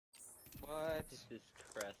What? This is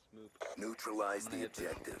crest move. Neutralize the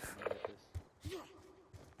objective.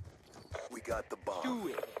 We got the bomb. Do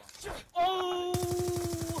it! Oh!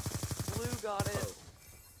 Blue got it.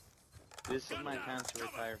 Oh. This is my time to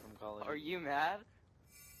retire from college. Are you mad?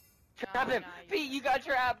 Trap him! Pete, you got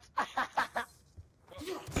trapped!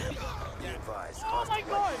 Be advised, Oh my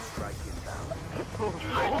god! strike inbound.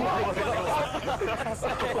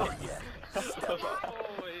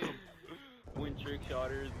 When trick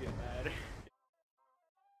shotters get mad.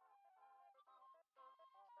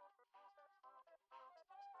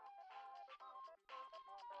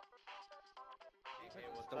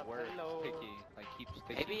 What's the word? Picky. Like keeps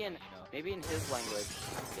picky. Maybe in his language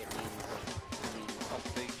it means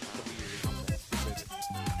Something weird.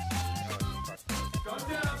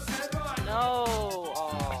 no.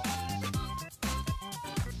 Oh.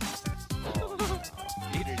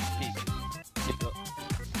 Peter's peak.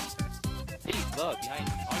 Pete, look behind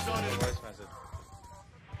you. I got it. Voice message.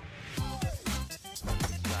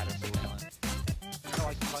 Ladder Blue Allen. I don't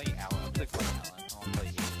like to call you Allen. I'm just like Blue Allen. I'll call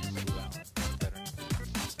you Blue Allen. Better.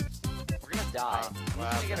 We're gonna die.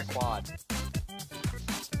 We're gonna get a quad.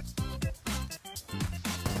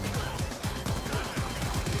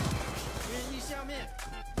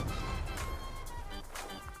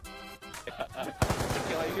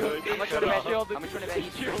 How much would have bet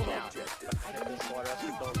he's first down? Objective. I did this water, that's the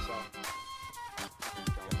dog song.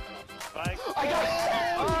 I got it!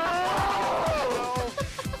 Oh!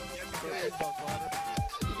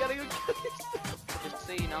 You gotta go kill yourself. Just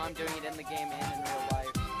so you know, I'm doing it in the game and in real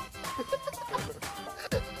life.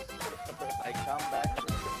 I come back to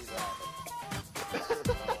do that.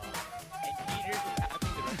 And Peter's happy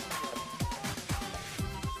the rest of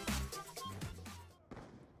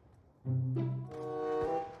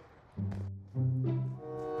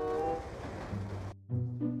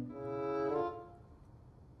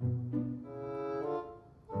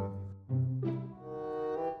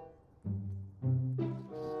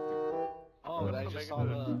Oh, I just saw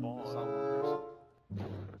the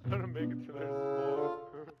How to make it to their spawn?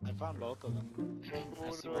 I found both of them.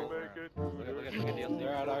 Oh, see no, both. make it. Look at the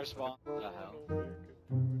They're at our spawn. What the hell?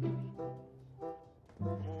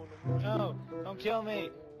 No! Don't kill me!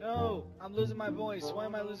 No! I'm losing my voice. Why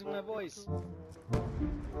am I losing my voice?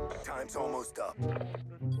 Time's almost up. Dude,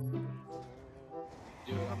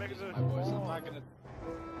 I'm losing my voice. I'm not gonna.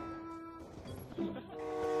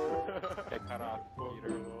 Get cut off,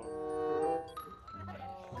 Peter.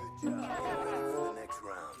 Good job. Get ready for the next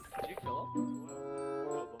round. Did you kill him?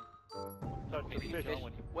 Maybe you kill him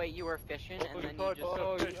when you. Wait, you were fishing and then you just...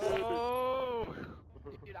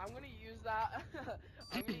 Dude, I'm gonna use that.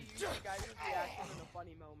 I'm gonna use your guys' reaction in the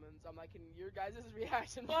funny moments. I'm like, in your guys'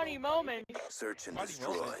 reaction. Funny moment! Search and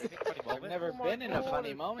destroy. I've never been in a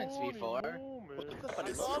funny moments before. I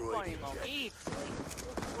love funny moments. Eat!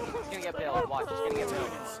 He's gonna get billed. Watch, he's gonna get billed.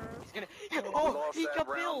 He's gonna. Oh, he got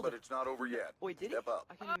billed! but it's not over yet. Wait, did he? Step up.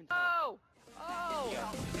 I can't even tell. Oh!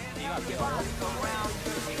 He got killed.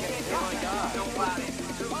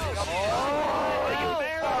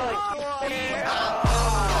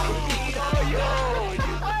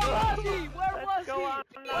 Where was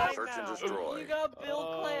he? Search and destroy. You got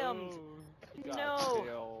Bill clammed. No.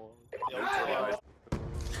 Neutralize.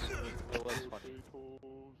 It was funny.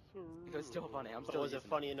 It was still funny. I'm still. Was it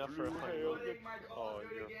funny enough for a funny moment? Oh,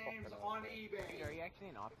 you're fucking Are you actually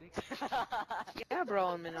in optics? Yeah, bro,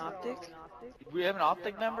 I'm in optics. We have an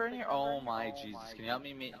optic member in here? Oh my Jesus. Can you help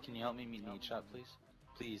me meet Neat Shot, please?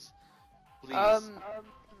 Please. Please.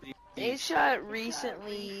 A-Shot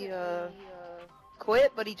recently,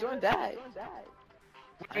 quit, but he joined back.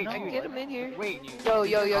 Wait, Get him in here. Wait, Yo,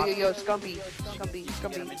 Scumpy.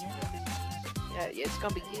 Get him in here? Yeah,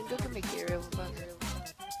 Scumpy. Go come make it real fun.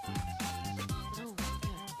 No,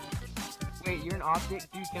 Wait, you're an optic,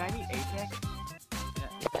 dude. Can I meet Apex?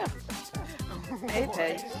 yeah.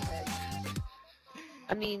 Apex.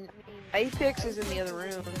 I mean, Apex is in the other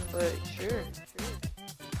room, but sure.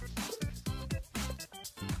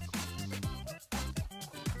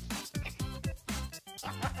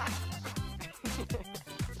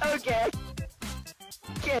 Okay.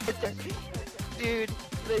 Dude,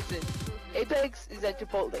 listen. Apex is at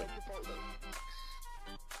Chipotle.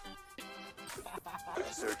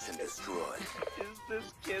 Search and destroy. Is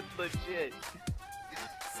this kid legit?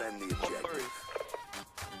 Defend the objective.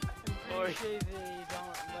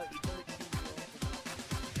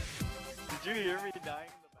 Did you hear me dying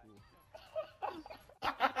in the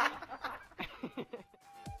back?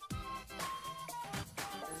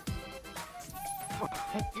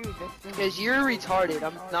 Because you're retarded.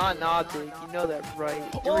 I'm not an optic. You know that, right?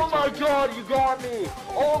 You're Oh my retarded. god, you got me!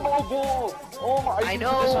 Oh my god! Oh my! I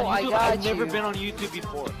know, I got I've never you. been on YouTube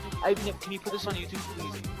before. Can you put this on YouTube,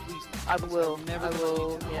 please? Please. I will. Never I been on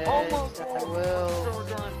will. YouTube. Yes, Almost. I will. We're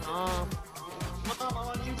done. Mom, I'm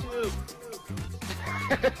on YouTube.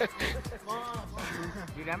 Mom.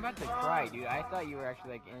 Dude, I'm about to cry, dude. I thought you were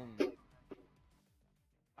actually like in.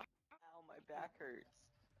 Ow, my back hurts.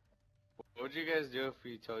 What would you guys do if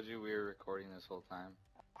we told you we were recording this whole time?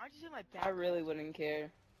 Why'd you say my back? I really wouldn't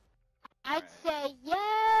care. I'd say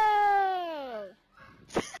yay!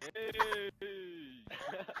 Hey!